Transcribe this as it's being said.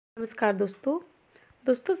नमस्कार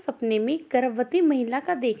दोस्तों सपने में गर्भवती महिला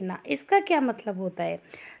का देखना, इसका क्या मतलब होता है।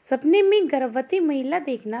 सपने में गर्भवती महिला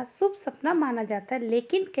देखना शुभ सपना माना जाता है,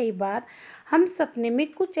 लेकिन कई बार हम सपने में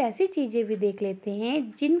कुछ ऐसी चीज़ें भी देख लेते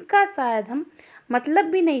हैं जिनका शायद हम मतलब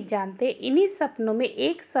भी नहीं जानते। इन्हीं सपनों में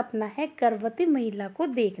एक सपना है गर्भवती महिला को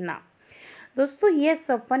देखना। दोस्तों, यह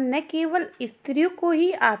सपन न केवल स्त्रियों को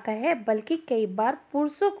ही आता है बल्कि कई बार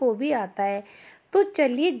पुरुषों को भी आता है। तो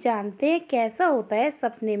चलिए जानते हैं कैसा होता है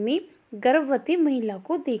सपने में गर्भवती महिला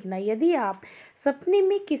को देखना। यदि आप सपने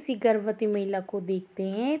में किसी गर्भवती महिला को देखते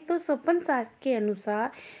हैं तो स्वप्न शास्त्र के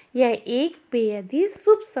अनुसार यह एक बेहद ही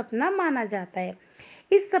शुभ सपना माना जाता है।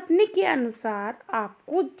 इस सपने के अनुसार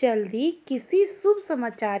आपको जल्द ही किसी शुभ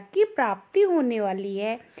समाचार की प्राप्ति होने वाली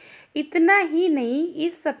है। इतना ही नहीं,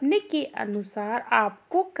 इस सपने के अनुसार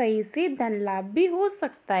आपको कहीं से धन लाभ भी हो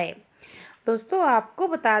सकता है। दोस्तों, आपको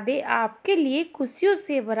बता दें, आपके लिए खुशियों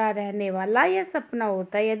से भरा रहने वाला यह सपना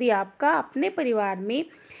होता है। यदि आपका अपने परिवार में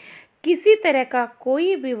किसी तरह का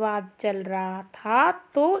कोई विवाद चल रहा था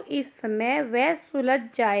तो इस समय वह सुलझ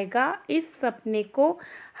जाएगा। इस सपने को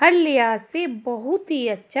हर लिहाज से बहुत ही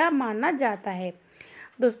अच्छा माना जाता है।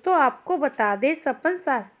 दोस्तों, आपको बता दें, सपन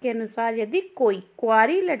शास्त्र के अनुसार यदि कोई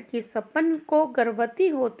कुंवारी लड़की सपन को गर्भवती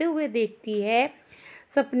होते हुए देखती है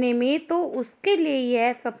सपने में, तो उसके लिए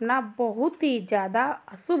यह सपना बहुत ही ज़्यादा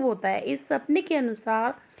अशुभ होता है। इस सपने के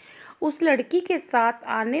अनुसार उस लड़की के साथ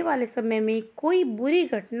आने वाले समय में कोई बुरी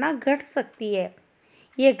घटना घट सकती है।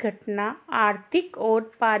 यह घटना आर्थिक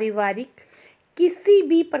और पारिवारिक किसी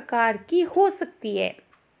भी प्रकार की हो सकती है।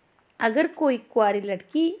 अगर कोई कुंवारी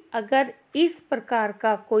लड़की अगर इस प्रकार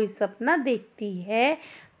का कोई सपना देखती है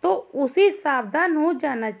तो उसे सावधान हो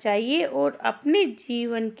जाना चाहिए और अपने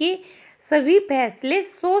जीवन के सभी फैसले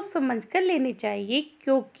सोच समझकर लेने चाहिए,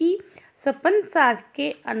 क्योंकि सपन शास्त्र के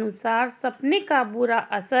अनुसार सपने का बुरा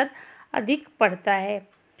असर अधिक पड़ता है।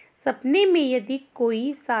 सपने में यदि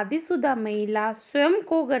कोई शादीशुदा महिला स्वयं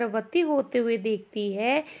को गर्भवती होते हुए देखती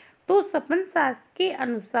है तो सपन शास्त्र के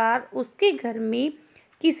अनुसार उसके घर में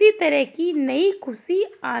किसी तरह की नई खुशी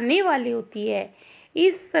आने वाली होती है।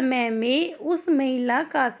 इस समय में उस महिला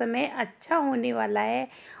का समय अच्छा होने वाला है।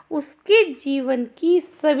 उसके जीवन की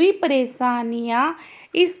सभी परेशानियां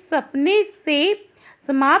इस सपने से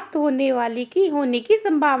समाप्त होने की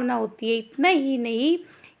संभावना होती है। इतना ही नहीं,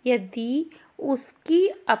 यदि उसकी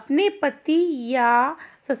अपने पति या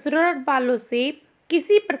ससुराल वालों से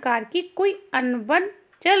किसी प्रकार की कोई अनबन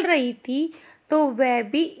चल रही थी तो वह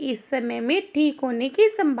भी इस समय में ठीक होने की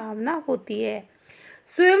संभावना होती है।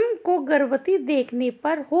 स्वयं को गर्भवती देखने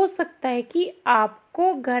पर हो सकता है कि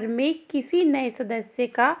आपको घर में किसी नए सदस्य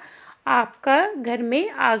का आपका घर में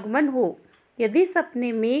आगमन हो। यदि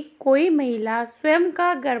सपने में कोई महिला स्वयं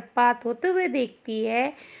का गर्भपात होते हुए देखती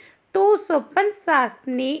है तो स्वप्न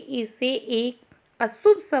शास्त्र ने इसे एक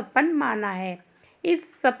अशुभ सपन माना है।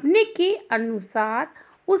 इस सपने के अनुसार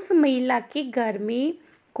उस महिला के घर में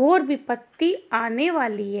घोर विपत्ति आने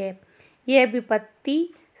वाली है। यह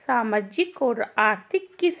विपत्ति सामाजिक और आर्थिक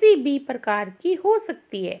किसी भी प्रकार की हो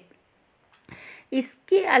सकती है।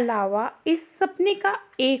 इसके अलावा इस सपने का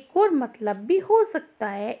एक और मतलब भी हो सकता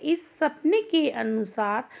है। इस सपने के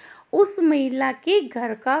अनुसार उस महिला के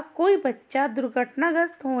घर का कोई बच्चा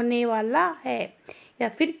दुर्घटनाग्रस्त होने वाला है या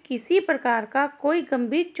फिर किसी प्रकार का कोई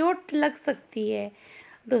गंभीर चोट लग सकती है।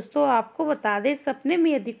 दोस्तों, आपको बता दें, सपने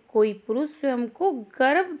में यदि कोई पुरुष स्वयं को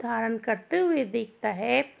गर्भ धारण करते हुए देखता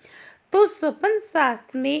है तो स्वप्न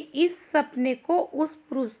शास्त्र में इस सपने को उस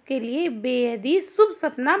पुरुष के लिए बेहद ही शुभ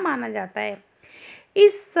सपना माना जाता है।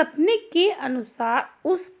 इस सपने के अनुसार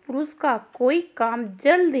उस पुरुष का कोई काम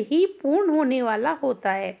जल्द ही पूर्ण होने वाला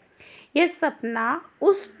होता है। यह सपना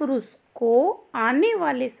उस पुरुष को आने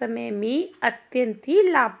वाले समय में अत्यंत ही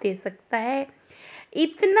लाभ दे सकता है।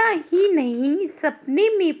 इतना ही नहीं, सपने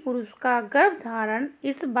में पुरुष का गर्भधारण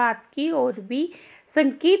इस बात की ओर भी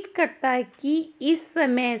संकेत करता है कि इस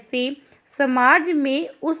समय से समाज में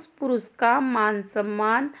उस पुरुष का मान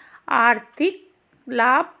सम्मान, आर्थिक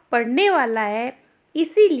लाभ बढ़ने वाला है।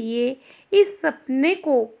 इसीलिए इस सपने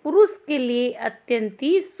को पुरुष के लिए अत्यंत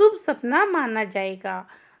ही शुभ सपना माना जाएगा।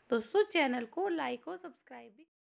 दोस्तों, चैनल को लाइक और सब्सक्राइब भी